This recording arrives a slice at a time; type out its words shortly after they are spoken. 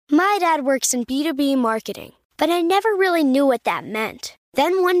My dad works in B2B marketing, but I never really knew what that meant.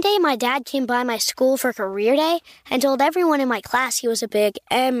 Then one day my dad came by my school for career day and told everyone in my class he was a big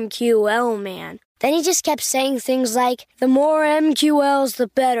MQL man. Then he just kept saying things like, the more MQLs, the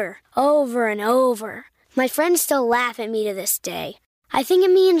better, over and over. My friends still laugh at me to this day. I think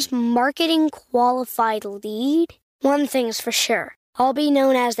it means marketing qualified lead. One thing's for sure, I'll be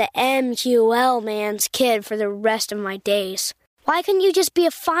known as the MQL man's kid for the rest of my days. Why couldn't you just be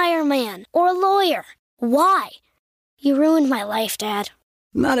a fireman or a lawyer? Why? You ruined my life, Dad.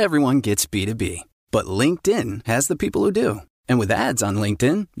 Not everyone gets B2B, but LinkedIn has the people who do. And with ads on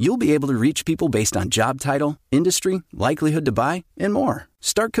LinkedIn, you'll be able to reach people based on job title, industry, likelihood to buy, and more.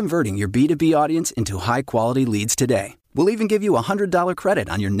 Start converting your B2B audience into high-quality leads today. We'll even give you a $100 credit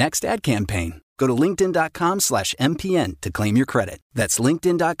on your next ad campaign. Go to linkedin.com/MPN to claim your credit. That's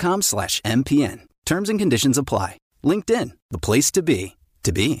linkedin.com/MPN. Terms and conditions apply. LinkedIn, the place to be,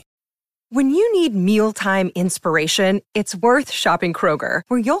 to be. When you need mealtime inspiration, it's worth shopping Kroger,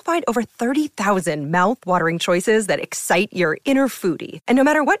 where you'll find over 30,000 mouth-watering choices that excite your inner foodie. And no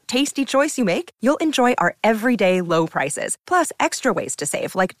matter what tasty choice you make, you'll enjoy our everyday low prices, plus extra ways to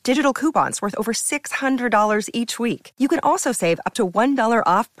save, like digital coupons worth over $600 each week. You can also save up to $1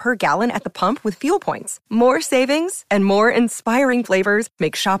 off per gallon at the pump with fuel points. More savings and more inspiring flavors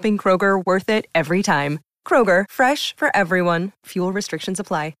make shopping Kroger worth it every time. Kroger, fresh for everyone. Fuel restrictions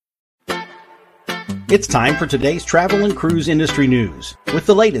apply. It's time for today's travel and cruise industry news. With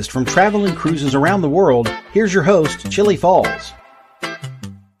the latest from travel and cruises around the world, here's your host, Chillie Falls.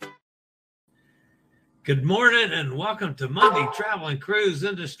 Good morning and welcome to Monday Travel and Cruise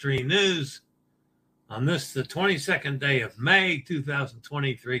Industry News on this, the 22nd day of May,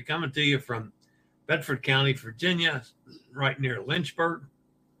 2023, coming to you from Bedford County, Virginia, right near Lynchburg.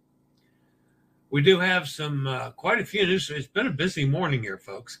 We do have quite a few news. It's been a busy morning here,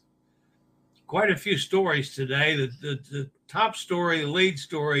 folks. Quite a few stories today. The top story, the lead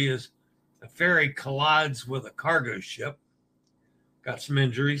story is a ferry collides with a cargo ship. Got some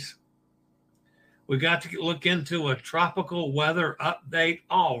injuries. We got to look into a tropical weather update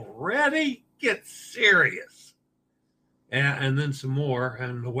already. Get serious. And then some more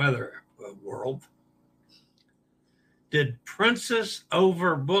in the weather world. Did Princess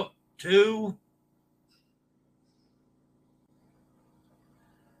overbook too?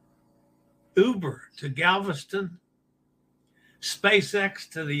 Uber to Galveston, SpaceX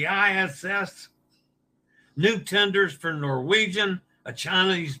to the ISS, new tenders for Norwegian, a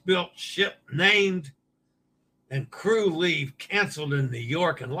Chinese-built ship named, and crew leave canceled in New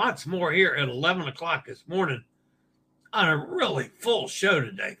York, and lots more here at 11 o'clock this morning on a really full show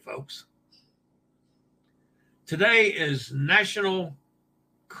today, folks. Today is National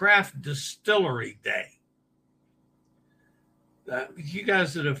Craft Distillery Day. You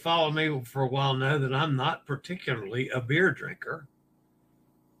guys that have followed me for a while know that I'm not particularly a beer drinker.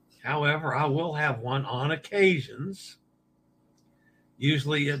 However, I will have one on occasions,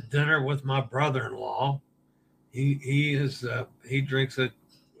 usually at dinner with my brother-in-law. He drinks a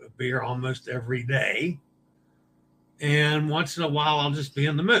beer almost every day. And once in a while, I'll just be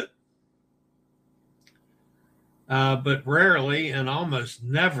in the mood. But rarely and almost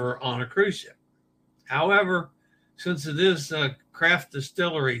never on a cruise ship. However, since it is a craft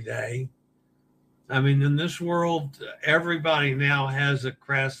distillery day, I mean, in this world, everybody now has a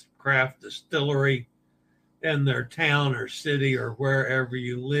craft distillery in their town or city or wherever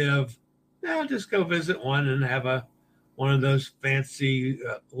you live. Now just go visit one and have one of those fancy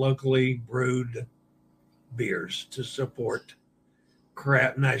locally brewed beers to support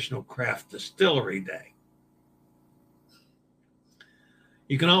National Craft Distillery Day.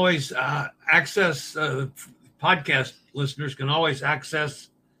 You can always access podcast listeners can always access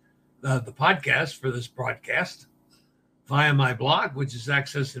the podcast for this broadcast via my blog, which is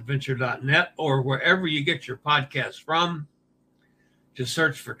accessadventure.net, or wherever you get your podcast from. Just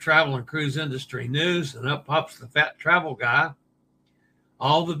search for Travel and Cruise Industry News, and up pops the Fat Travel Guy.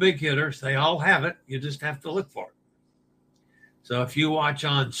 All the big hitters, they all have it. You just have to look for it. So if you watch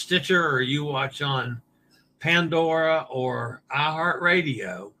on Stitcher or you watch on Pandora or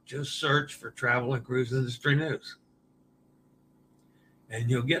iHeartRadio, just search for Travel and Cruise Industry News, and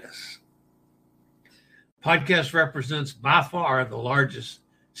you'll get us. Podcast represents by far the largest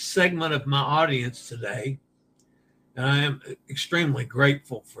segment of my audience today, and I am extremely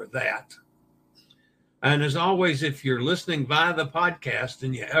grateful for that. And as always, if you're listening via the podcast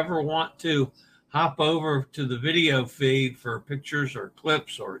and you ever want to hop over to the video feed for pictures or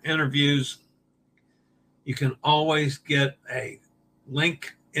clips or interviews, you can always get a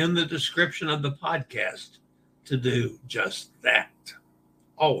link in the description of the podcast to do just that.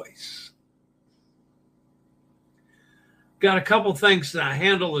 always. Got a couple things that I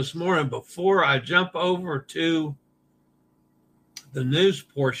handle this morning before I jump over to the news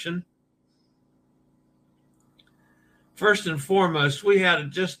portion. First and foremost, we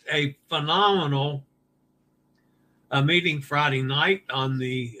had just a phenomenal meeting Friday night on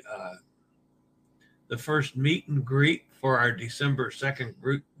the first meet and greet for our December 2nd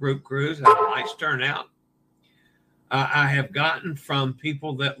group cruise. Had a nice turnout. I have gotten from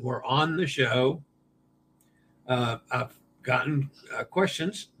people that were on the show, I've gotten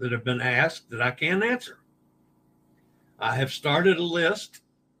questions that have been asked that I can't answer. I have started a list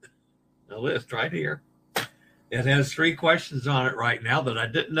right here. It has 3 questions on it right now that I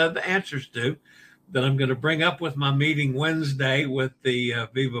didn't know the answers to, that I'm going to bring up with my meeting Wednesday with the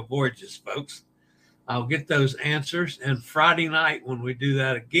Viva Voyages folks. I'll get those answers, and Friday night when we do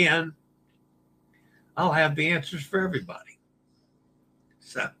that again, I'll have the answers for everybody.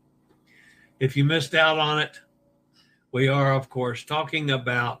 So if you missed out on it, we are, of course, talking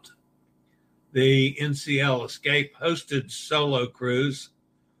about the NCL Escape hosted solo cruise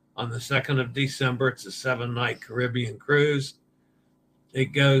on the 2nd of December. It's a 7-night Caribbean cruise.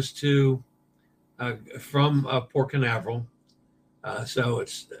 It goes to from Port Canaveral. So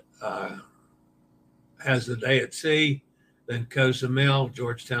it's has a day at sea, then Cozumel,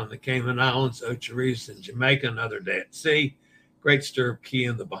 Georgetown, the Cayman Islands, Ocho Rios in Jamaica, another day at sea, Great Stirrup Cay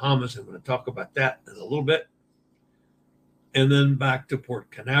in the Bahamas. I'm going to talk about that in a little bit. And then back to Port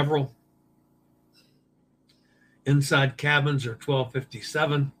Canaveral. Inside cabins are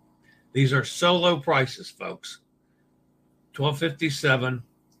 $1,257. These are solo prices, folks. $1,257.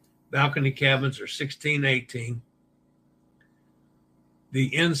 Balcony cabins are $1,618.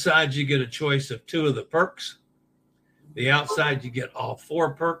 The inside, you get a choice of 2 of the perks. The outside, you get all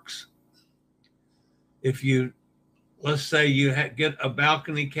 4 perks. If you, let's say you get a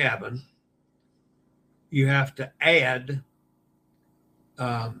balcony cabin, you have to add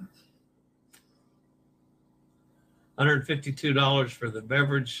 $152 for the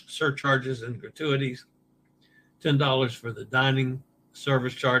beverage surcharges and gratuities, $10 for the dining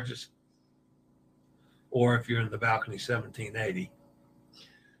service charges, or if you're in the balcony, $1,780.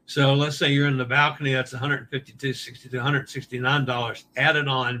 So let's say you're in the balcony, that's $169 added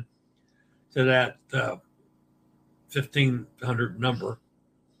on to that $1,500 number.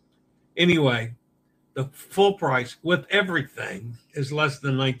 Anyway, the full price with everything is less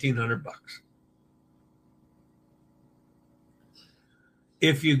than $1,900.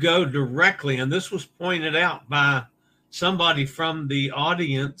 If you go directly, and this was pointed out by somebody from the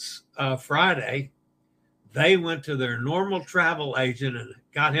audience Friday, they went to their normal travel agent and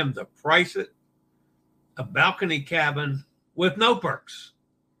got him to price it, a balcony cabin with no perks,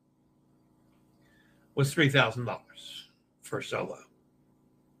 was $3,000 for solo.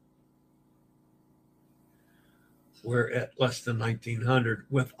 We're at less than $1,900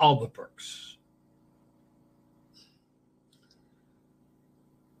 with all the perks.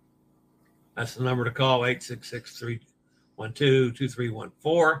 That's the number to call,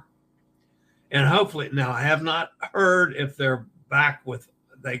 866-312-2314. And hopefully, now I have not heard if they're back with,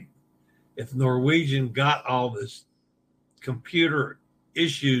 if Norwegian got all this computer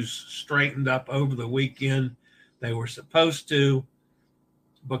issues straightened up over the weekend. They were supposed to,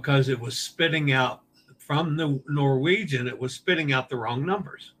 because it was spitting out from the Norwegian, it was spitting out the wrong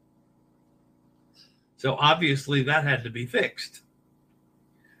numbers. So obviously that had to be fixed.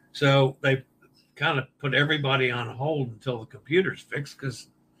 So they kind of put everybody on hold until the computer's fixed, because,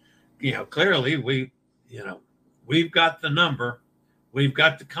 clearly we've got the number, we've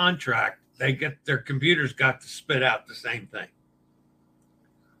got the contract. Their computers got to spit out the same thing.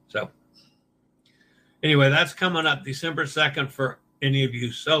 So anyway, that's coming up December 2nd for any of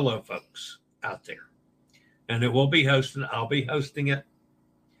you solo folks out there. And it will be hosted. I'll be hosting it.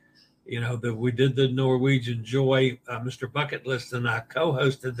 We did the Norwegian Joy, Mr. Bucket List, and I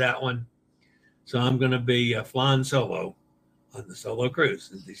co-hosted that one. So I'm going to be flying solo on the solo cruise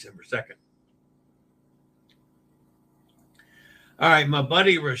on December 2nd. All right, my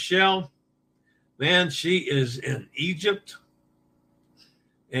buddy Rochelle, man, she is in Egypt.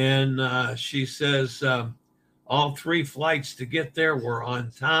 And she says all 3 flights to get there were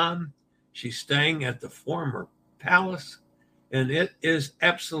on time. She's staying at the former palace, and it is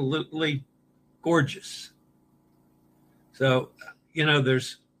absolutely gorgeous. So,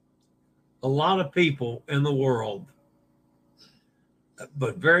 there's a lot of people in the world,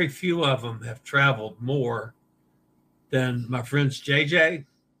 but very few of them have traveled more than my friends JJ,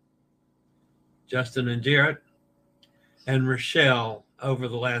 Justin and Jarrett, and Rochelle over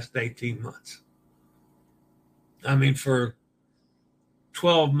the last 18 months. I mean, for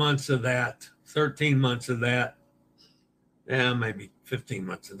 12 months of that, 13 months of that, maybe 15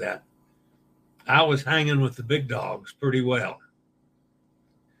 months of that, I was hanging with the big dogs pretty well.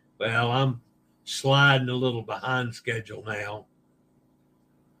 Well, I'm sliding a little behind schedule now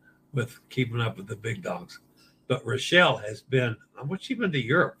with keeping up with the big dogs. But Rochelle has been, she's been to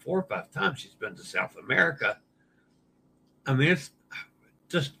Europe 4 or 5 times. She's been to South America. I mean, it's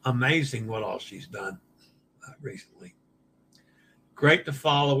just amazing what all she's done recently. Great to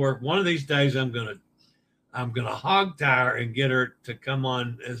follow her. One of these days, I'm gonna hog tie her and get her to come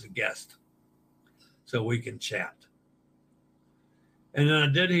on as a guest so we can chat. And then I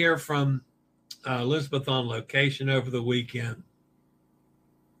did hear from Elizabeth on location over the weekend.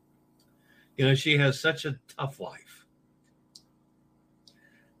 You know, she has such a tough life.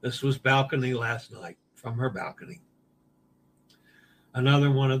 This was balcony last night, from her balcony.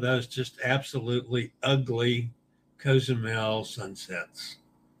 Another one of those just absolutely ugly Cozumel sunsets.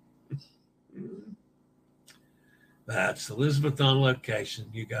 That's Elizabeth on location.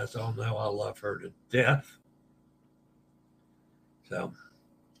 You guys all know I love her to death. So,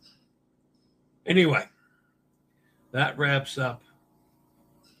 anyway, that wraps up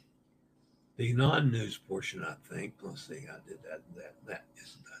the non-news portion, I think. Let's see, I did that. That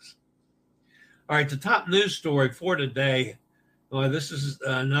yes, it does. All right, the top news story for today. Well, this is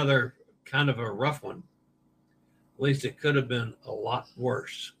another kind of a rough one. At least it could have been a lot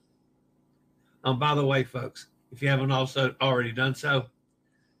worse. By the way, folks, if you haven't also already done so,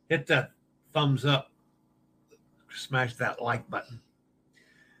 hit that thumbs up, smash that like button.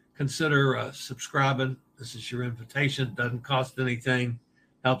 Consider subscribing. This is your invitation. Doesn't cost anything.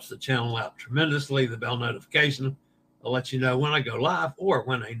 Helps the channel out tremendously. The bell notification will let you know when I go live or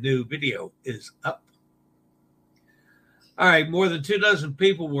when a new video is up. All right, more than 24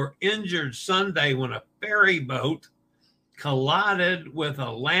 people were injured Sunday when a ferry boat collided with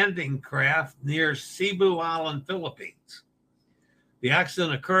a landing craft near Cebu Island, Philippines. The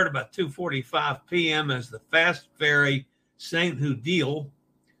accident occurred about 2:45 p.m. as the fast ferry Saint Hudil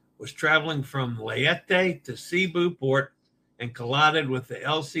was traveling from Leyte to Cebu port and collided with the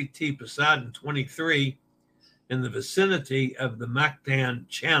LCT Poseidon 23 in the vicinity of the Mactan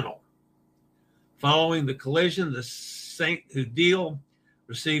Channel. Following the collision, the Saint Hudil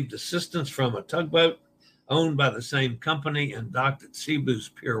received assistance from a tugboat owned by the same company and docked at Cebu's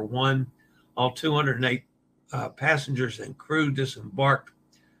Pier 1. All 208 passengers and crew disembarked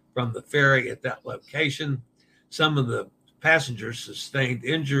from the ferry at that location. Some of the passengers sustained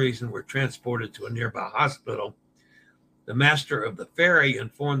injuries and were transported to a nearby hospital. The master of the ferry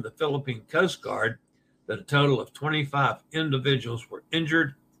informed the Philippine Coast Guard that a total of 25 individuals were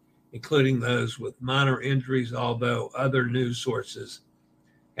injured, including those with minor injuries, although other news sources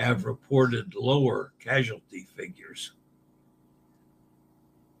have reported lower casualty figures.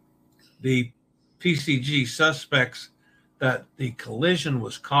 The PCG suspects that the collision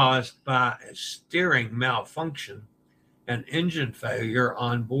was caused by a steering malfunction and engine failure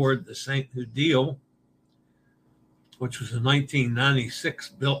on board the Saint Hudil, which was a 1996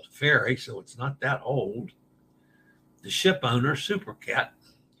 built ferry, so it's not that old. The ship owner, Supercat,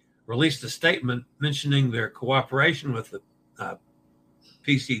 released a statement mentioning their cooperation with the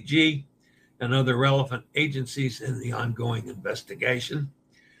PCG and other relevant agencies in the ongoing investigation.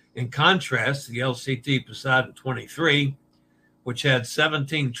 In contrast, the LCT Poseidon 23, which had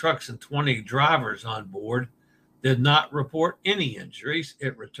 17 trucks and 20 drivers on board, did not report any injuries.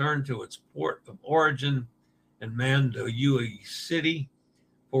 It returned to its port of origin in Mandaue City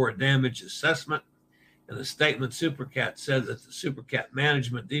for a damage assessment. In a statement, Supercat said that the Supercat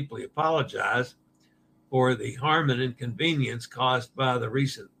management deeply apologized for the harm and inconvenience caused by the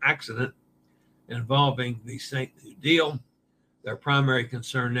recent accident involving the Saint Hudil. Their primary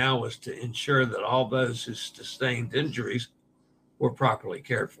concern now was to ensure that all those who sustained injuries were properly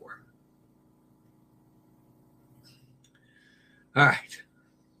cared for. All right.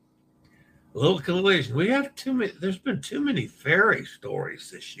 A little collision. We have too many. There's been too many ferry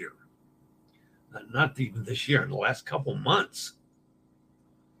stories this year. Not even this year, in the last couple months.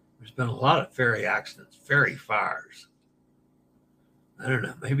 There's been a lot of ferry accidents, ferry fires. I don't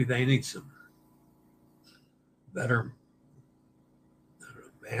know. Maybe they need some better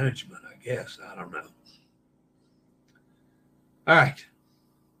management, I guess. I don't know. All right.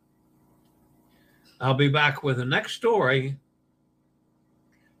 I'll be back with the next story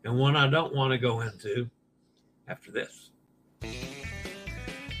and one I don't want to go into after this.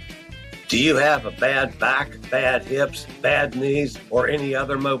 Do you have a bad back, bad hips, bad knees, or any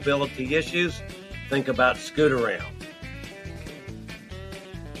other mobility issues? Think about Scootaround.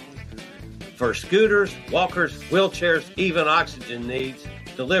 for scooters, walkers, wheelchairs, even oxygen needs,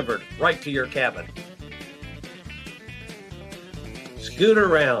 delivered right to your cabin. Scoot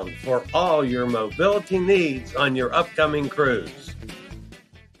around for all your mobility needs on your upcoming cruise.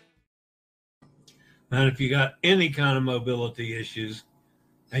 And if you got any kind of mobility issues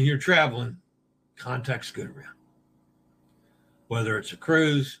and you're traveling, contact Scootaround. Whether it's a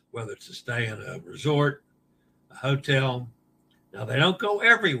cruise, whether it's a stay in a resort, a hotel. Now, they don't go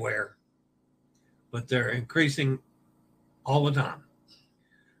everywhere, but they're increasing all the time.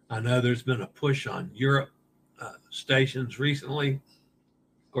 I know there's been a push on Europe stations recently.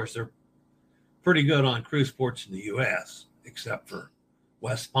 Of course, they're pretty good on cruise ports in the U.S., except for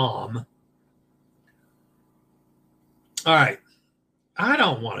West Palm. All right. I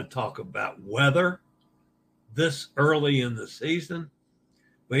don't want to talk about weather this early in the season.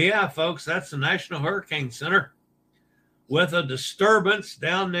 But yeah, folks, that's the National Hurricane Center with a disturbance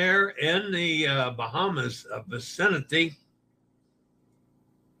down there in the Bahamas vicinity.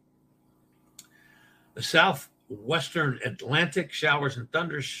 The southwestern Atlantic showers and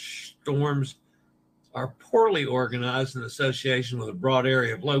thunderstorms are poorly organized in association with a broad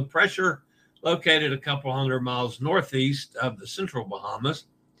area of low pressure located a couple hundred miles northeast of the central Bahamas.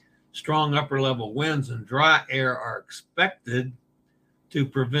 Strong upper-level winds and dry air are expected to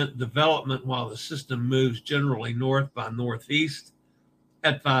prevent development while the system moves generally north by northeast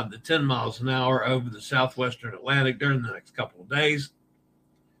at 5 to 10 miles an hour over the southwestern Atlantic during the next couple of days.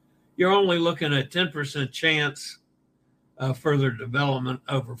 You're only looking at 10% chance of further development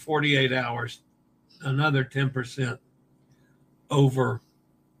over 48 hours, another 10% over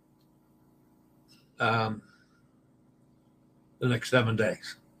the next 7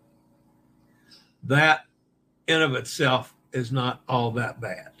 days. That in of itself is not all that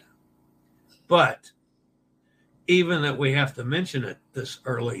bad. But even that we have to mention it this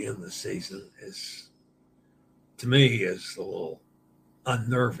early in the season is, to me, is a little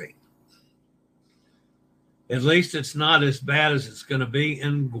unnerving. At least it's not as bad as it's going to be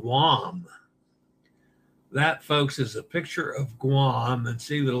in Guam. That, folks, is a picture of Guam, and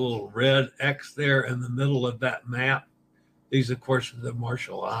see the little red X there in the middle of that map. These, of course, are the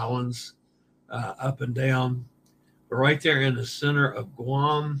Marshall Islands, up and down. But right there in the center of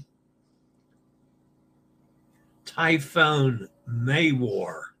Guam, Typhoon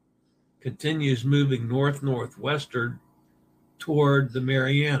Mawar continues moving north-northwestward toward the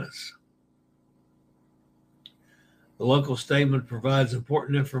Marianas. The local statement provides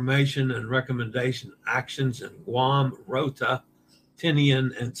important information and recommendation actions in Guam, Rota,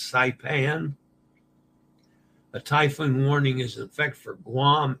 Tinian, and Saipan. A typhoon warning is in effect for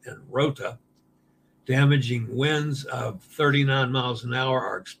Guam and Rota. Damaging winds of 39 miles an hour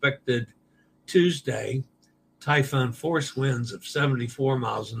are expected Tuesday. Typhoon force winds of 74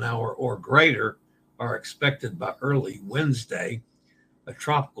 miles an hour or greater are expected by early Wednesday. A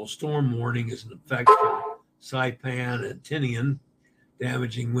tropical storm warning is in effect for Saipan and Tinian.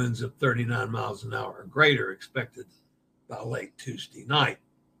 Damaging winds of 39 miles an hour or greater expected by late Tuesday night.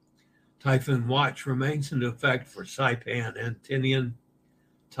 Typhoon watch remains in effect for Saipan and Tinian.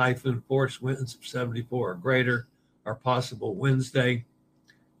 Typhoon force winds of 74 or greater are possible Wednesday.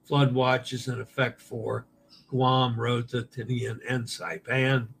 Flood watch is in effect for Guam, Rota, Tinian, and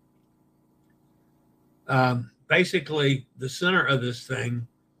Saipan. Basically, the center of this thing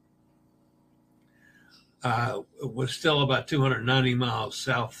was still about 290 miles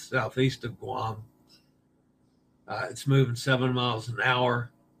southeast of Guam. It's moving 7 miles an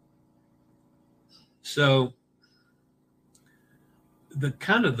hour. So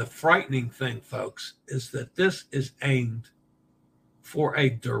the frightening thing, folks, is that this is aimed for a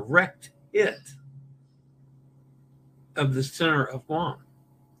direct hit of the center of Guam.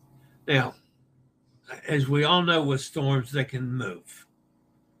 Now, as we all know with storms, they can move.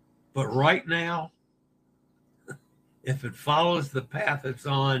 But right now, if it follows the path it's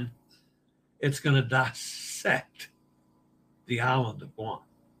on, it's going to dissect the island of Guam.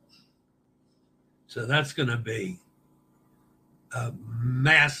 So that's going to be a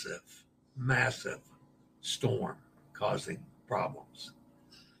massive, massive storm causing problems.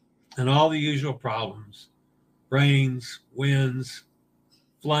 And all the usual problems: rains, winds,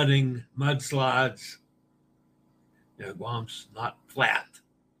 flooding, mudslides. Guam's not flat.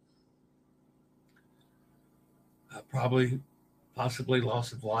 Possibly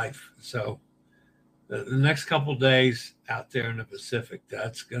loss of life. So the next couple of days out there in the Pacific,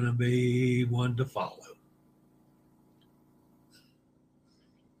 that's going to be one to follow.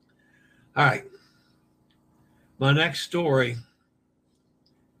 All right. My next story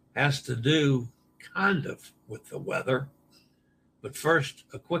has to do kind of with the weather, But first,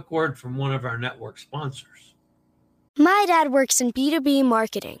 a quick word from one of our network sponsors. My dad works in B2B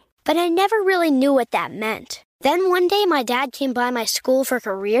marketing, but I never really knew what that meant. Then one day my dad came by my school for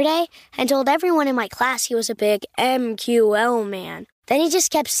career day and told everyone in my class he was a big MQL man. Then he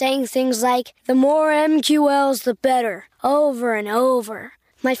just kept saying things like, the more MQLs, the better, over and over.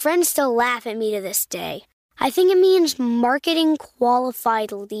 My friends still laugh at me to this day. I think it means marketing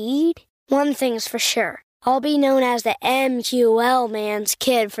qualified lead. One thing's for sure. I'll be known as the MQL man's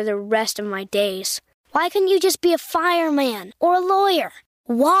kid for the rest of my days. Why couldn't you just be a fireman or a lawyer?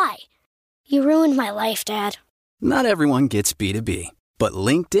 Why? You ruined my life, Dad. Not everyone gets B2B, but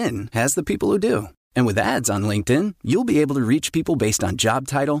LinkedIn has the people who do. And with ads on LinkedIn, you'll be able to reach people based on job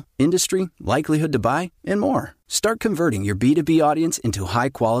title, industry, likelihood to buy, and more. Start converting your B2B audience into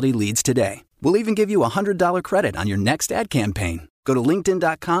high-quality leads today. We'll even give you a $100 credit on your next ad campaign. Go to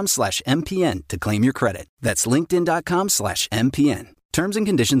linkedin.com/MPN to claim your credit. That's linkedin.com/MPN. Terms and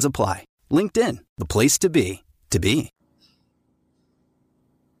conditions apply. LinkedIn, the place to be, to be.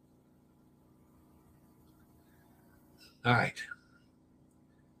 All right.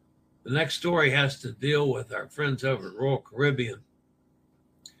 The next story has to deal with our friends over at Royal Caribbean.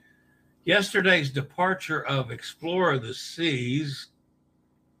 Yesterday's departure of Explorer of the Seas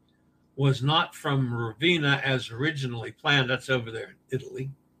was not from Ravenna as originally planned. That's over there in Italy.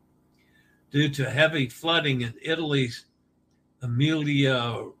 Due to heavy flooding in Italy's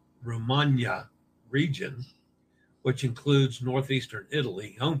Emilia-Romagna region, which includes northeastern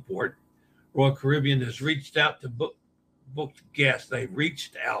Italy, home port, Royal Caribbean has reached out to book guests. They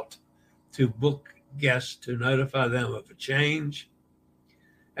reached out to book guests to notify them of a change.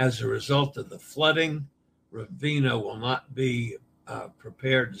 As a result of the flooding, Ravenna will not be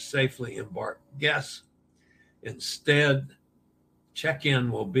prepared to safely embark guests. Instead,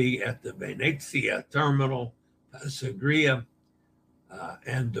 check-in will be at the Venezia terminal, Passeggria,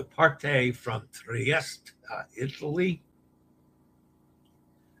 and departe from Trieste, Italy.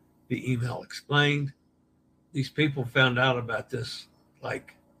 The email explained. These people found out about this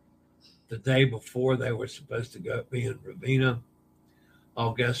like the day before they were supposed to be in Ravenna.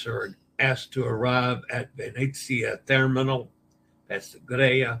 All guests are asked to arrive at Venezia terminal,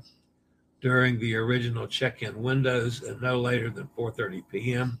 Passeggria, during the original check-in windows and no later than 4:30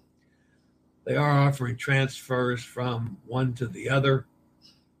 p.m. They are offering transfers from one to the other,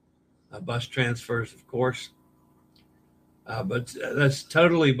 bus transfers, of course. But that's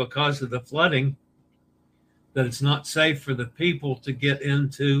totally because of the flooding, that it's not safe for the people to get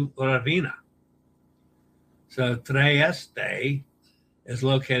into Ravenna. So Trieste is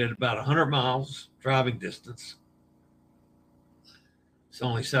located about 100 miles driving distance. It's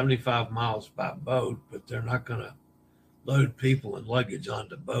only 75 miles by boat, but they're not going to load people and luggage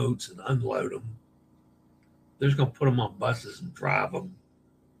onto boats and unload them. They're just going to put them on buses and drive them.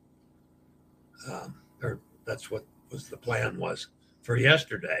 Or that's what was the plan was for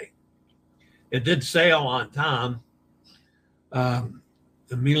yesterday. It did sail on time.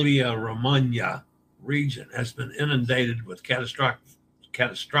 Emilia-Romagna region has been inundated with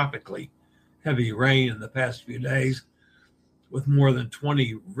catastrophically heavy rain in the past few days, with more than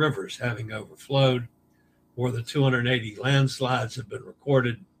 20 rivers having overflowed. More than 280 landslides have been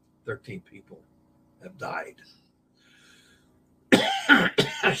recorded. 13 people have died.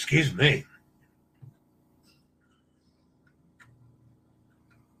 Excuse me.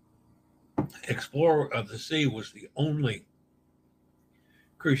 Explorer of the Sea was the only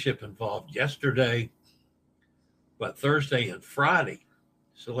cruise ship involved yesterday, but Thursday and Friday,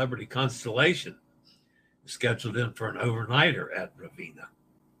 Celebrity Constellation is scheduled in for an overnighter at Ravenna.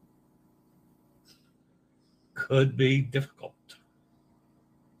 Could be difficult.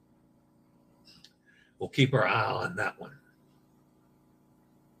 We'll keep our eye on that one.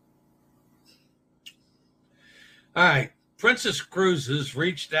 All right. Princess Cruises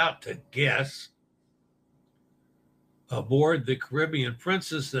reached out to guests aboard the Caribbean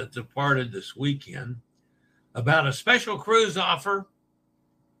Princess that departed this weekend about a special cruise offer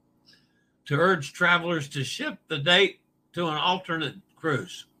to urge travelers to shift the date to an alternate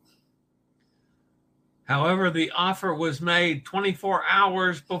cruise. However, the offer was made 24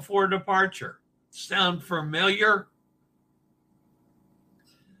 hours before departure. Sound familiar?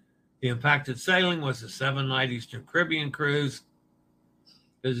 The impacted sailing was a 7-night Eastern Caribbean cruise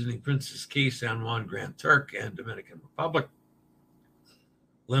visiting Princess Key, San Juan, Grand Turk, and Dominican Republic.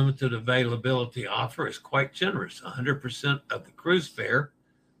 Limited availability offer is quite generous, 100% of the cruise fare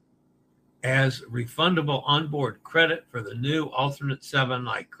as refundable onboard credit for the new alternate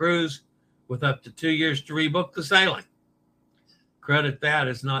 7-night cruise with up to 2 years to rebook the sailing. Credit that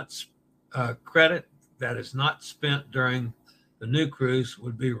is not spent during The new cruise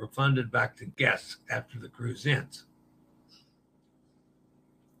would be refunded back to guests after the cruise ends.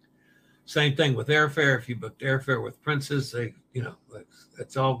 Same thing with airfare. If you booked airfare with Princess,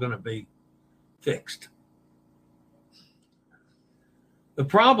 it's all going to be fixed. The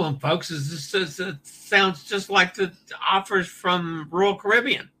problem, folks, is it sounds just like the offers from Royal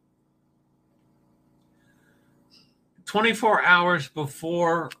Caribbean. 24 hours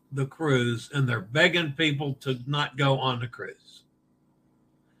before the cruise, and they're begging people to not go on the cruise.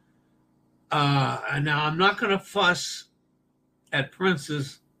 And now I'm not going to fuss at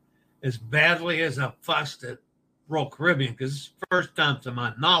Princess as badly as I fussed at Royal Caribbean, because it's the first time to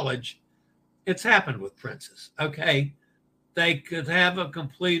my knowledge it's happened with Princess. Okay, they could have a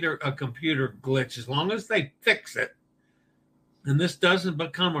computer glitch as long as they fix it, and this doesn't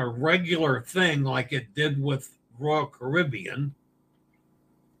become a regular thing like it did with Royal Caribbean,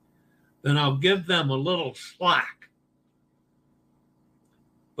 then I'll give them a little slack.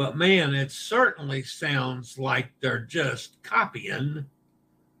 But man, it certainly sounds like they're just copying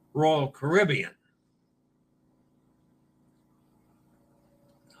Royal Caribbean.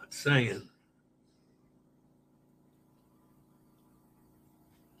 Not saying.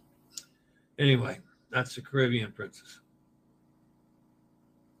 Anyway, that's the Caribbean Princess.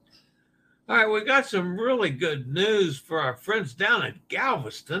 All right, we got some really good news for our friends down at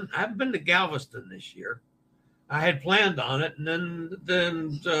Galveston. I haven't been to Galveston this year. I had planned on it, and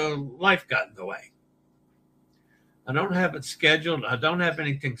then life got in the way. I don't have it scheduled. I don't have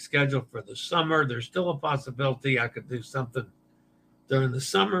anything scheduled for the summer. There's still a possibility I could do something during the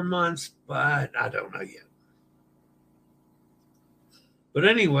summer months, but I don't know yet. But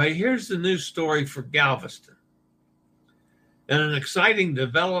anyway, here's the news story for Galveston. In an exciting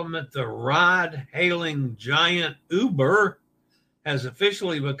development, the ride-hailing giant Uber has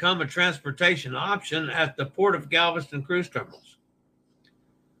officially become a transportation option at the Port of Galveston cruise terminals.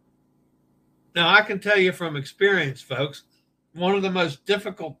 Now, I can tell you from experience, folks, one of the most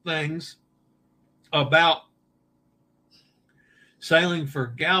difficult things about sailing for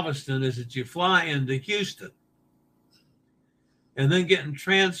Galveston is that you fly into Houston and then getting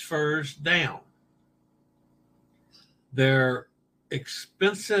transfers down. They're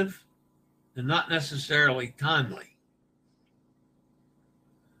expensive and not necessarily timely.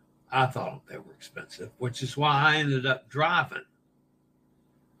 I thought they were expensive, which is why I ended up driving.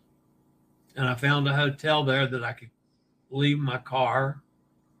 And I found a hotel there that I could leave my car,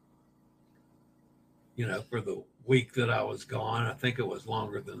 for the week that I was gone. I think it was I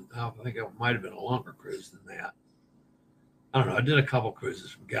think it might have been a longer cruise than that. I don't know. I did a couple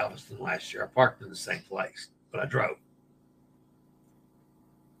cruises from Galveston last year. I parked in the same place, but I drove.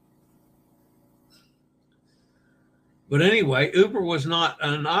 But anyway, Uber was not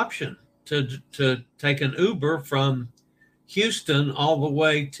an option to take an Uber from Houston all the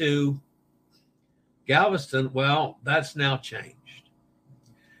way to Galveston. Well, that's now changed.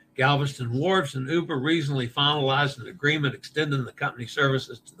 Galveston Wharves and Uber recently finalized an agreement extending the company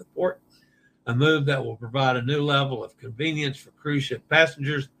services to the port, a move that will provide a new level of convenience for cruise ship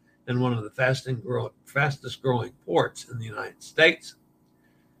passengers in one of the fastest growing ports in the United States.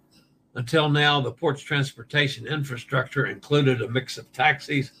 Until now, the port's transportation infrastructure included a mix of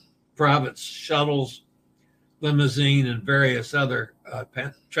taxis, private shuttles, limousine, and various other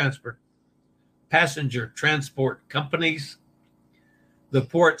passenger transport companies. The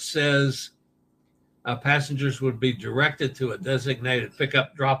port says passengers would be directed to a designated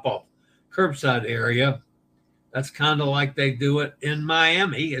pickup drop-off curbside area. That's kind of like they do it in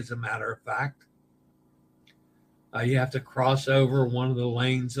Miami, as a matter of fact. You have to cross over one of the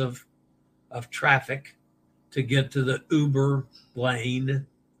lanes of traffic to get to the Uber lane,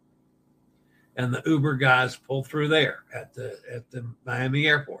 and the Uber guys pull through there at the Miami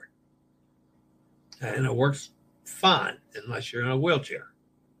airport, and it works fine unless you're in a wheelchair.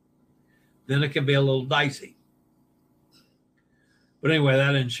 Then it can be a little dicey. But anyway,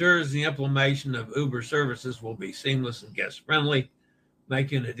 that ensures the implementation of Uber services will be seamless and guest friendly,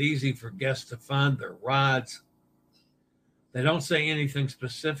 making it easy for guests to find their rides. They don't say anything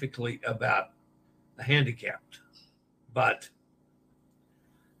specifically about the handicapped, but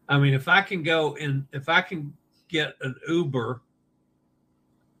I mean, if I can get an Uber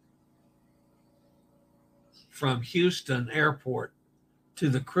from Houston Airport to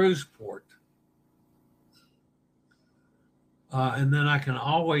the cruise port, and then I can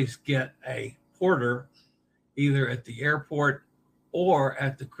always get a porter either at the airport or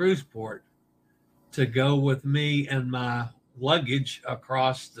at the cruise port to go with me and my luggage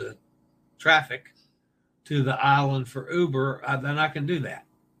across the traffic to the island for Uber, then I can do that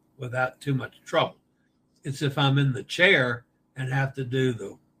without too much trouble. It's if I'm in the chair and have to do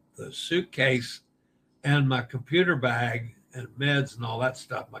the suitcase and my computer bag and meds and all that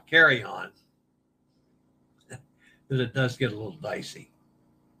stuff, my carry-on, that it does get a little dicey.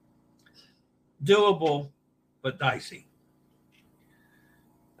 Doable, but dicey.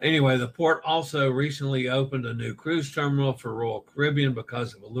 Anyway, the port also recently opened a new cruise terminal for Royal Caribbean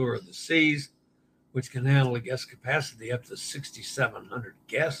because of Allure of the Seas, which can handle a guest capacity up to 6,700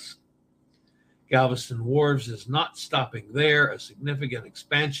 guests. Galveston Wharves is not stopping there. A significant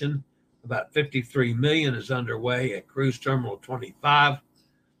expansion, about $53 million, is underway at Cruise Terminal 25,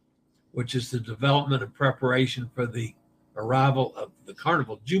 which is the development and preparation for the arrival of the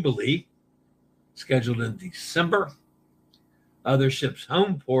Carnival Jubilee, scheduled in December. Other ships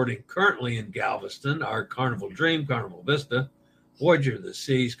home porting currently in Galveston are Carnival Dream, Carnival Vista, Voyager of the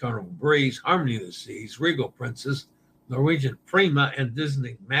Seas, Carnival Breeze, Harmony of the Seas, Regal Princess, Norwegian Prima, and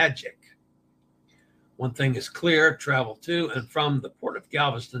Disney Magic. One thing is clear, travel to and from the Port of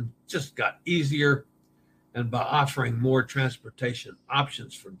Galveston just got easier, and by offering more transportation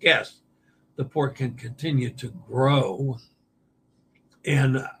options for guests, the port can continue to grow.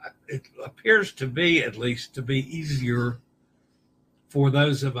 And it appears to be, at least, to be easier for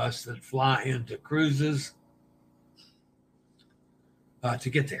those of us that fly into cruises to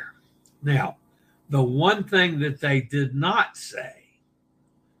get there. Now, the one thing that they did not say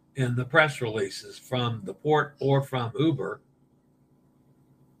in the press releases from the port or from Uber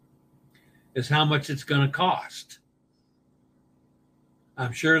is how much it's going to cost.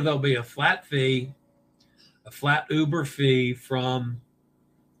 I'm sure there'll be a flat fee, a flat Uber fee from,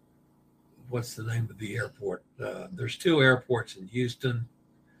 what's the name of the airport? There's two airports in Houston.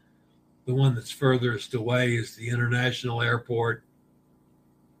 The one that's furthest away is the International Airport.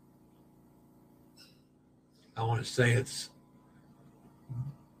 I want to say it's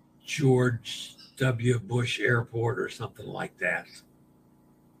George W. Bush Airport or something like that.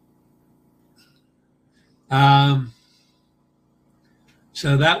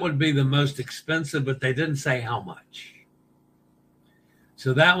 So that would be the most expensive, but they didn't say how much.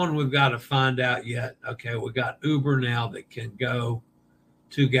 So that one we've got to find out yet. Okay, we got Uber now that can go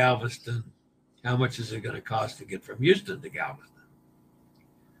to Galveston. How much is it going to cost to get from Houston to Galveston?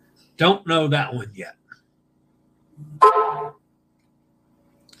 Don't know that one yet. All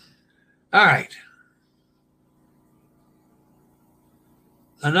right.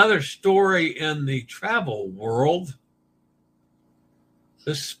 Another story in the travel world.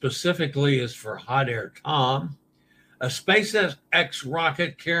 This specifically is for Hot Air Tom. A SpaceX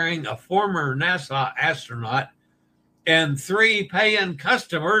rocket carrying a former NASA astronaut and 3 paying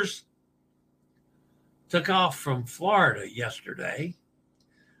customers took off from Florida yesterday.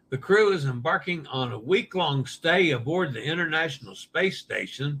 The crew is embarking on a week-long stay aboard the International Space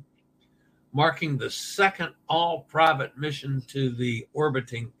Station, marking the second all-private mission to the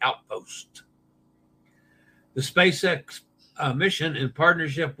orbiting outpost. The SpaceX mission, in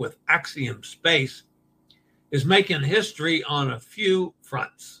partnership with Axiom Space, is making history on a few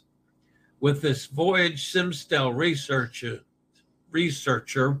fronts. With this voyage, SimStel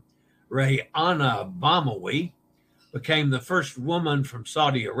researcher Rayana Bamawi became the first woman from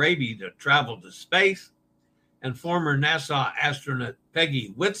Saudi Arabia to travel to space, and former NASA astronaut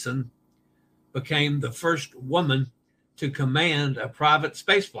Peggy Whitson became the first woman to command a private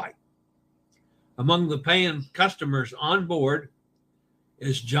spaceflight. Among the paying customers on board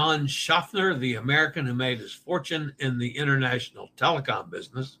is John Schaffner, the American who made his fortune in the international telecom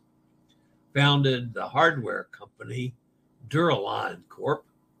business, founded the hardware company Duraline Corp.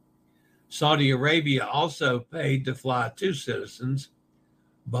 Saudi Arabia also paid to fly 2 citizens,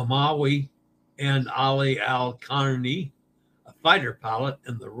 Bamawi and Ali Al-Qarni, a fighter pilot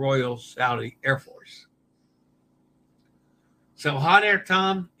in the Royal Saudi Air Force. So Hot Air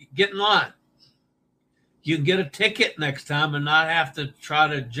Tom, get in line. You can get a ticket next time and not have to try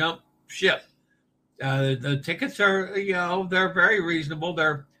to jump ship. The tickets are, they're very reasonable.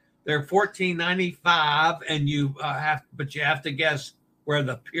 They're $14.95, and you have to guess where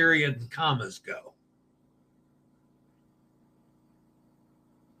the period and commas go.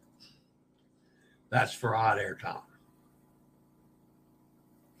 That's for Hot Air Tom.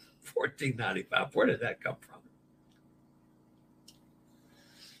 $14.95. Where did that come from?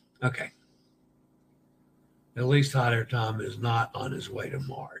 Okay. At least Hot Air Tom is not on his way to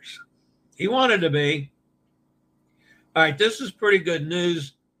Mars. He wanted to be. All right, this is pretty good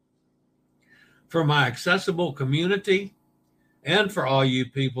news for my accessible community and for all you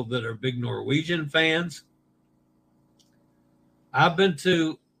people that are big Norwegian fans. I've been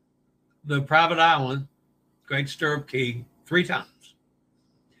to the private island, Great Stirrup Cay, 3 times.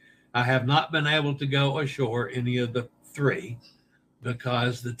 I have not been able to go ashore any of the 3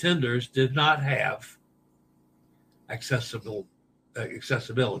 because the tenders did not have accessibility. I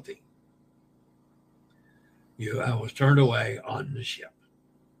was turned away on the ship.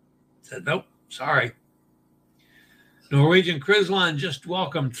 Said, nope, sorry. Norwegian Cruise Line just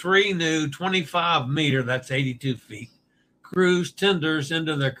welcomed 3 new 25-meter, that's 82 feet, cruise tenders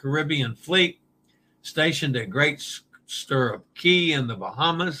into their Caribbean fleet, stationed at Great Stirrup Cay in the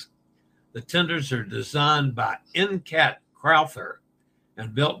Bahamas. The tenders are designed by Incat Crowther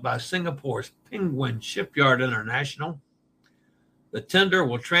and built by Singapore's Penguin Shipyard International. The tender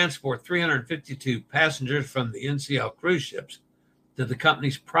will transport 352 passengers from the NCL cruise ships to the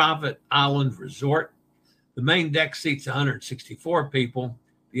company's private island resort. The main deck seats 164 people.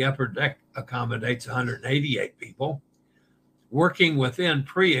 The upper deck accommodates 188 people. Working within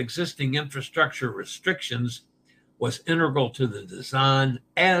pre-existing infrastructure restrictions was integral to the design,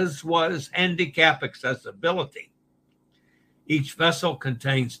 as was handicap accessibility. Each vessel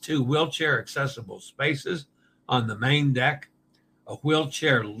contains 2 wheelchair-accessible spaces on the main deck, a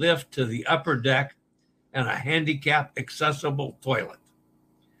wheelchair lift to the upper deck, and a handicap-accessible toilet.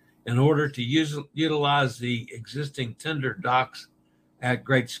 In order to utilize the existing tender docks at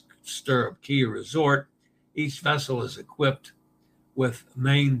Great Stirrup Cay Resort, each vessel is equipped with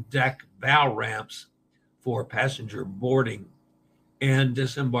main deck bow ramps for passenger boarding and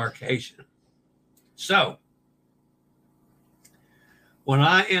disembarkation. So, when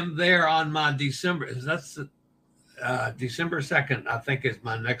I am there on my December 2nd, I think is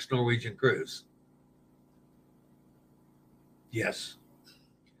my next Norwegian cruise. Yes.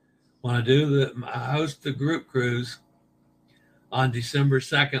 When I host the group cruise on December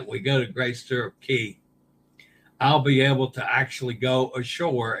 2nd, we go to Great Stirrup Cay. I'll be able to actually go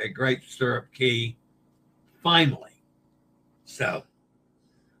ashore at Great Stirrup Cay finally. So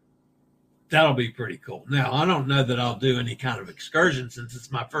that'll be pretty cool. Now, I don't know that I'll do any kind of excursion since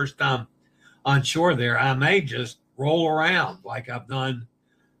it's my first time on shore there. I may just roll around like I've done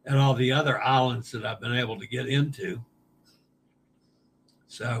at all the other islands that I've been able to get into.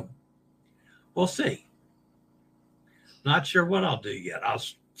 So we'll see. Not sure what I'll do yet. I'll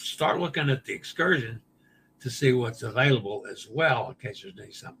start looking at the excursion to see what's available as well in case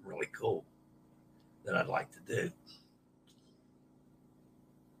there's something really cool that I'd like to do.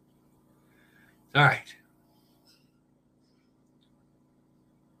 All right.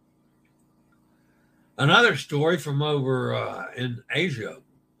 Another story from over in Asia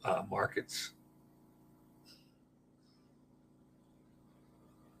markets.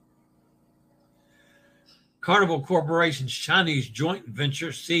 Carnival Corporation's Chinese joint venture,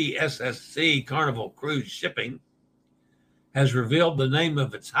 CSSC Carnival Cruise Shipping, has revealed the name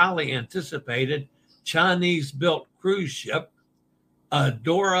of its highly anticipated Chinese-built cruise ship,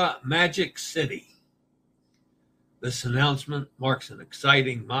 Adora Magic City. This announcement marks an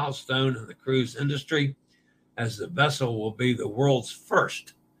exciting milestone in the cruise industry, as the vessel will be the world's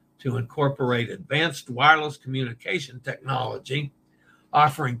first to incorporate advanced wireless communication technology,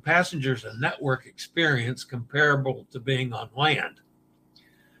 offering passengers a network experience comparable to being on land.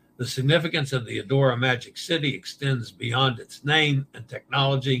 The significance of the Adora Magic City extends beyond its name and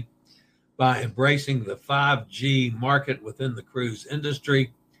technology. By embracing the 5G market within the cruise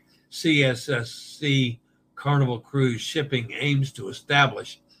industry, CSSC Carnival Cruise Shipping aims to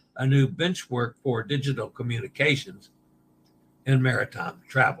establish a new benchmark for digital communications in maritime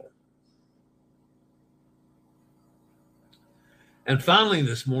travel. And finally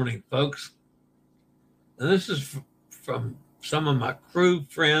this morning, folks, and this is from some of my crew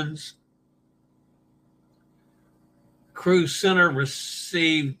friends. Cruise Center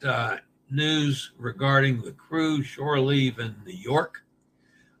received news regarding the crew shore leave in New York.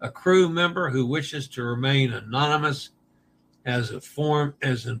 A crew member who wishes to remain anonymous has informed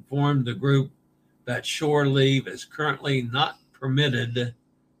the group that shore leave is currently not permitted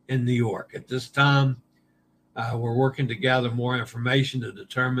in New York. At this time, we're working to gather more information to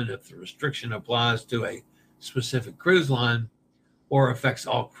determine if the restriction applies to a specific cruise line or affects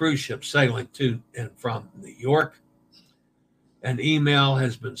all cruise ships sailing to and from New York. An email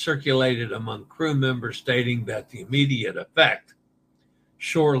has been circulated among crew members stating that the immediate effect,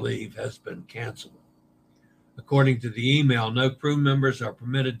 shore leave, has been canceled. According to the email, no crew members are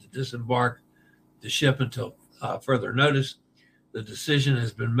permitted to disembark the ship until further notice. The decision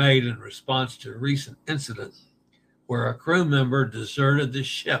has been made in response to a recent incident where a crew member deserted the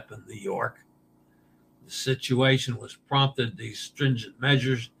ship in New York. The situation was prompted these stringent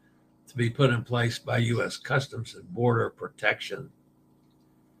measures to be put in place by U.S. Customs and Border Protection.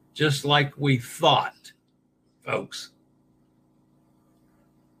 Just like we thought, folks.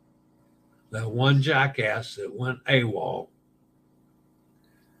 The one jackass that went AWOL,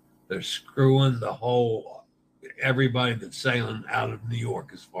 they're screwing everybody that's sailing out of New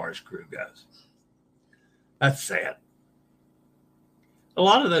York as far as crew goes. That's sad. A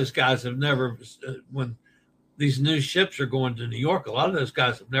lot of those guys have never, when these new ships are going to New York, a lot of those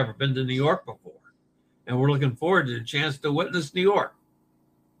guys have never been to New York before. And we're looking forward to the chance to witness New York.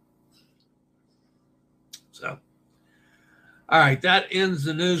 So, all right, that ends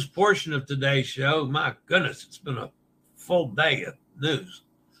the news portion of today's show. My goodness, it's been a full day of news.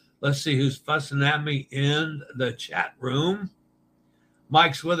 Let's see who's fussing at me in the chat room.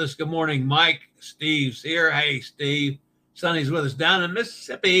 Mike's with us. Good morning, Mike. Steve's here. Hey, Steve. Sonny's with us down in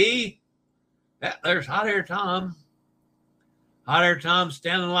Mississippi. Yeah, there's Hot Air Tom. Hot Air Tom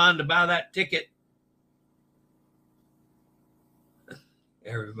standing in line to buy that ticket.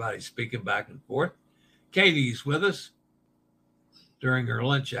 Everybody's speaking back and forth. Katie's with us during her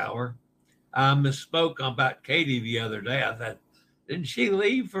lunch hour. I misspoke about Katie the other day. I thought, didn't she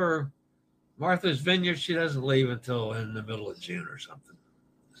leave for Martha's Vineyard? She doesn't leave until in the middle of June or something.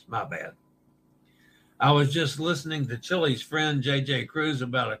 It's my bad. I was just listening to Chili's friend, JJ Cruz,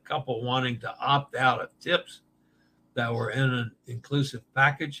 about a couple wanting to opt out of tips that were in an inclusive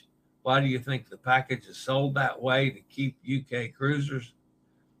package. Why do you think the package is sold that way, to keep UK cruisers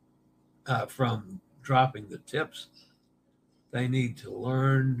from dropping the tips? They need to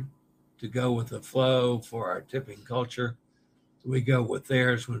learn to go with the flow for our tipping culture. We go with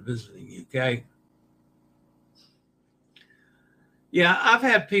theirs when visiting UK. Yeah, I've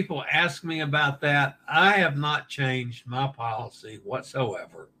had people ask me about that. I have not changed my policy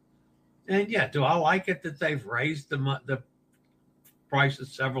whatsoever. And yeah, do I like it that they've raised the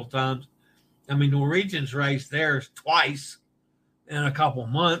prices several times? I mean, Norwegians raised theirs twice in a couple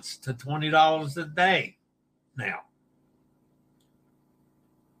months to $20 a day now.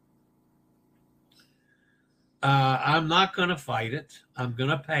 I'm not going to fight it. I'm going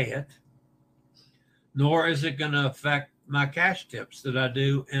to pay it. Nor is it going to affect my cash tips that I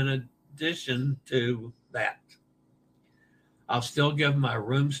do in addition to that. I'll still give my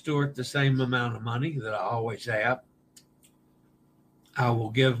room steward the same amount of money that I always have. I will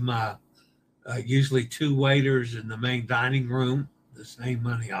give my usually 2 waiters in the main dining room the same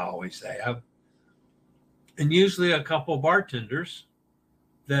money I always have. And usually a couple bartenders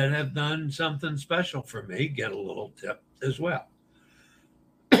that have done something special for me get a little tip as well.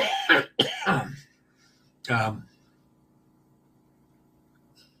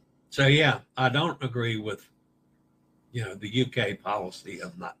 So yeah, I don't agree with, the UK policy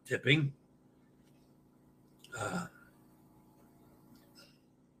of not tipping.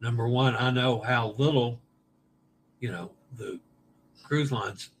 Number one, I know how little, the cruise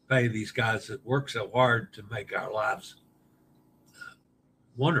lines pay these guys that work so hard to make our lives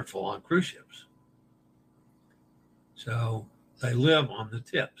wonderful on cruise ships. So they live on the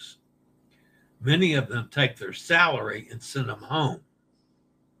tips. Many of them take their salary and send them home.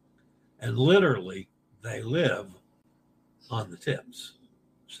 And literally, they live on the tips.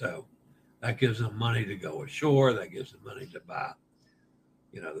 So that gives them money to go ashore. That gives them money to buy,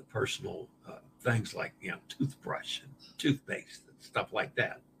 the personal things like, toothbrush and toothpaste and stuff like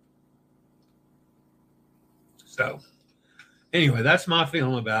that. So anyway, that's my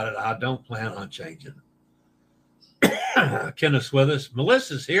feeling about it. I don't plan on changing. Kenneth's with us.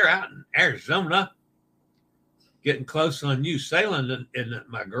 Melissa's here out in Arizona. Getting close on you sailing, isn't it,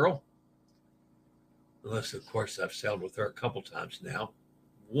 my girl? Melissa, of course, I've sailed with her a couple times now.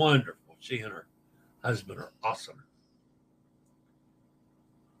 Wonderful. She and her husband are awesome.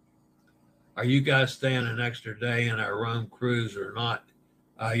 Are you guys staying an extra day in our Rome cruise or not?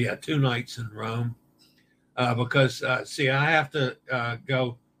 2 nights in Rome. Because, I have to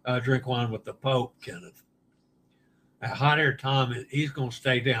go drink wine with the Pope, Kenneth. Hot Air Tom, he's going to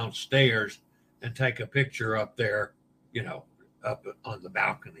stay downstairs and take a picture up there, up on the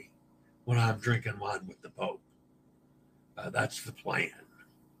balcony when I'm drinking wine with the Pope. That's the plan.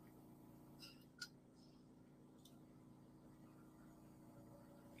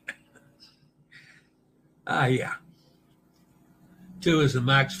 Yeah. 2 is the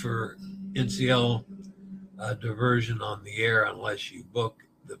max for NCL diversion on the air unless you book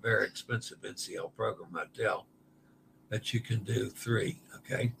the very expensive NCL program hotel that you can do 3.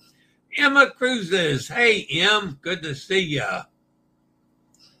 Okay. Emma Cruises. Hey, Em. Good to see ya.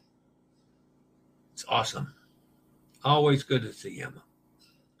 It's awesome. Always good to see Emma.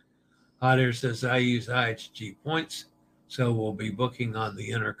 Hot Air says, I use IHG points, so we'll be booking on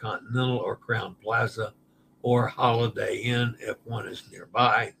the Intercontinental or Crown Plaza or Holiday Inn if one is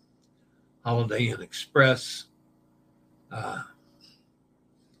nearby. Holiday Inn Express.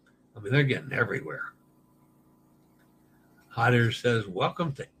 mean, they're getting everywhere. Hodder says,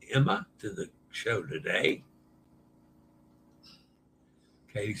 welcome to Emma to the show today.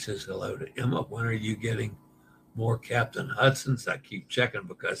 Katie says hello to Emma. When are you getting more Captain Hudsons? I keep checking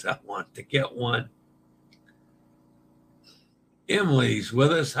because I want to get one. Emily's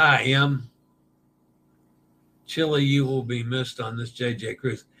with us. Hi, Em. Chili, you will be missed on this JJ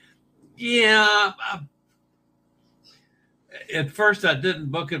cruise. Yeah. At first, I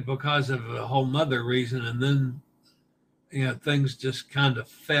didn't book it because of a whole other reason. And then, things just kind of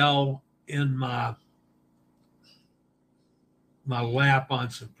fell in my lap on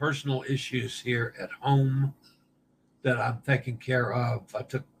some personal issues here at home that I'm taking care of. I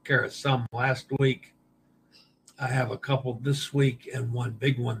took care of some last week. I have a couple this week and one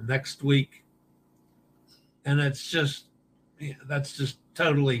big one next week. And it's just, that's just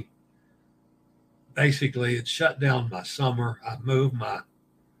totally, basically, it shut down my summer. I moved my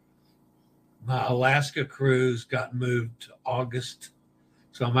Alaska cruise got moved to August.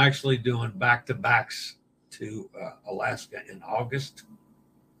 So I'm actually doing back-to-backs to Alaska in August.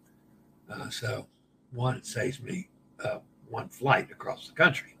 So one, it saves me one flight across the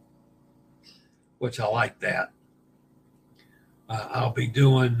country, which I like that. I'll be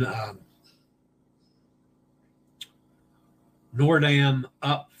doing Nordam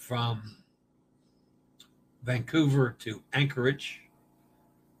up from Vancouver to Anchorage.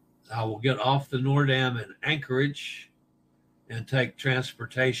 I will get off the Nordam in Anchorage and take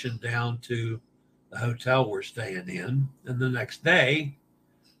transportation down to the hotel we're staying in. And the next day,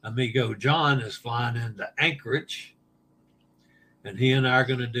 amigo John is flying into Anchorage. And he and I are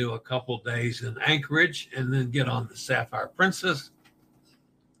going to do a couple days in Anchorage and then get on the Sapphire Princess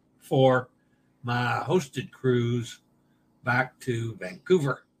for my hosted cruise back to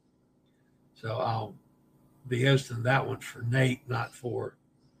Vancouver. So I'll be hosting that one for Nate, not for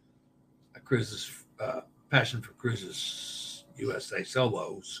Cruises, Passion for Cruises USA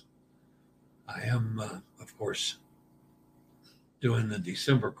Solos. I am, of course, doing the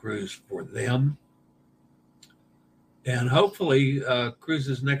December cruise for them. And hopefully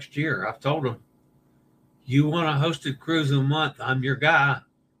cruises next year. I've told them, you want a hosted cruise a month, I'm your guy.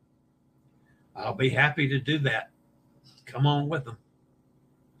 I'll be happy to do that. Come on with them.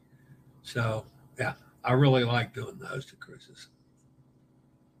 So, yeah, I really like doing the hosted cruises.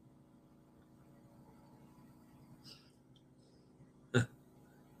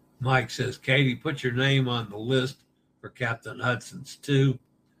 Mike says, Katie, put your name on the list for Captain Hudson's too.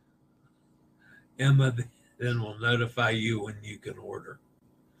 Emma then will notify you when you can order.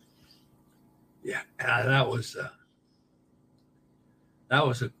 Yeah, that was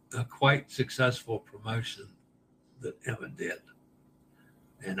a quite successful promotion that Emma did.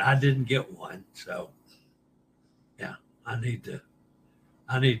 And I didn't get one, so yeah, I need to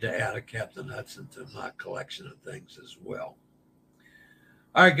add a Captain Hudson to my collection of things as well.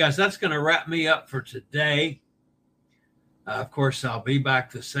 All right, guys, that's going to wrap me up for today. Of course, I'll be back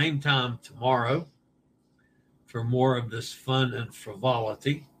the same time tomorrow for more of this fun and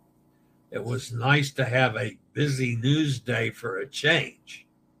frivolity. It was nice to have a busy news day for a change.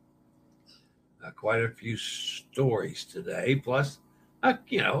 Quite a few stories today, plus, a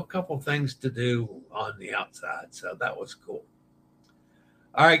couple things to do on the outside. So that was cool.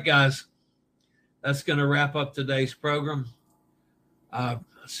 All right, guys, that's going to wrap up today's program.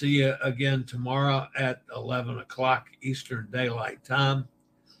 See you again tomorrow at 11 o'clock Eastern Daylight Time.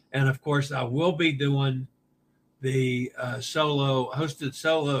 And, of course, I will be doing the hosted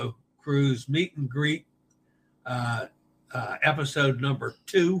solo cruise meet and greet episode number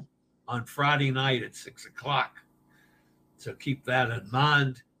 2 on Friday night at 6 o'clock. So keep that in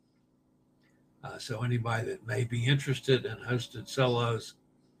mind. So anybody that may be interested in hosted solos,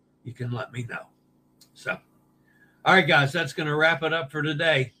 you can let me know. So, all right, guys, that's going to wrap it up for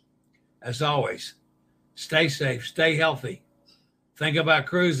today. As always, stay safe, stay healthy, think about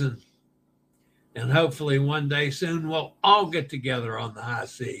cruising, and hopefully one day soon we'll all get together on the high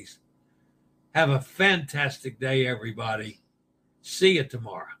seas. Have a fantastic day, everybody. See you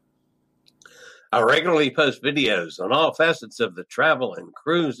tomorrow. I regularly post videos on all facets of the travel and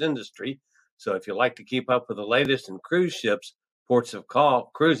cruise industry. So if you like to keep up with the latest in cruise ships, ports of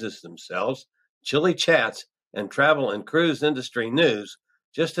call, cruises themselves, chilly chats, and travel and cruise industry news,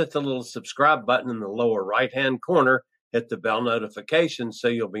 just hit the little subscribe button in the lower right-hand corner, hit the bell notification so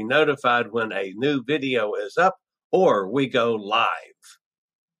you'll be notified when a new video is up or we go live.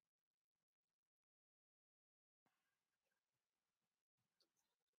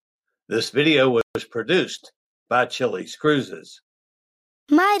 This video was produced by Chili's Cruises.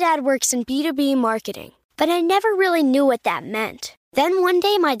 My dad works in B2B marketing, but I never really knew what that meant. Then one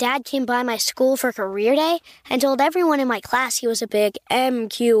day my dad came by my school for career day and told everyone in my class he was a big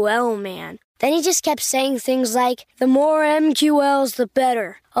MQL man. Then he just kept saying things like, the more MQLs, the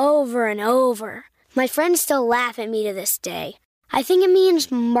better, over and over. My friends still laugh at me to this day. I think it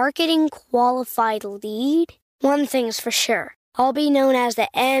means marketing qualified lead. One thing's for sure. I'll be known as the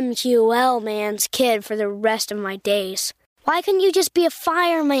MQL man's kid for the rest of my days. Why couldn't you just be a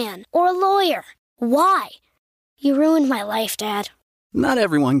fireman or a lawyer? Why? You ruined my life, Dad. Not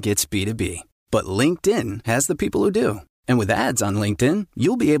everyone gets B2B, but LinkedIn has the people who do. And with ads on LinkedIn,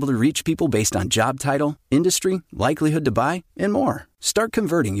 you'll be able to reach people based on job title, industry, likelihood to buy, and more. Start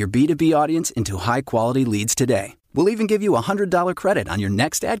converting your B2B audience into high-quality leads today. We'll even give you a $100 credit on your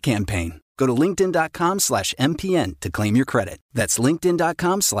next ad campaign. Go to linkedin.com/MPN to claim your credit. That's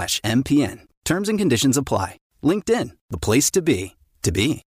linkedin.com/MPN. Terms and conditions apply. LinkedIn, the place to be, to be.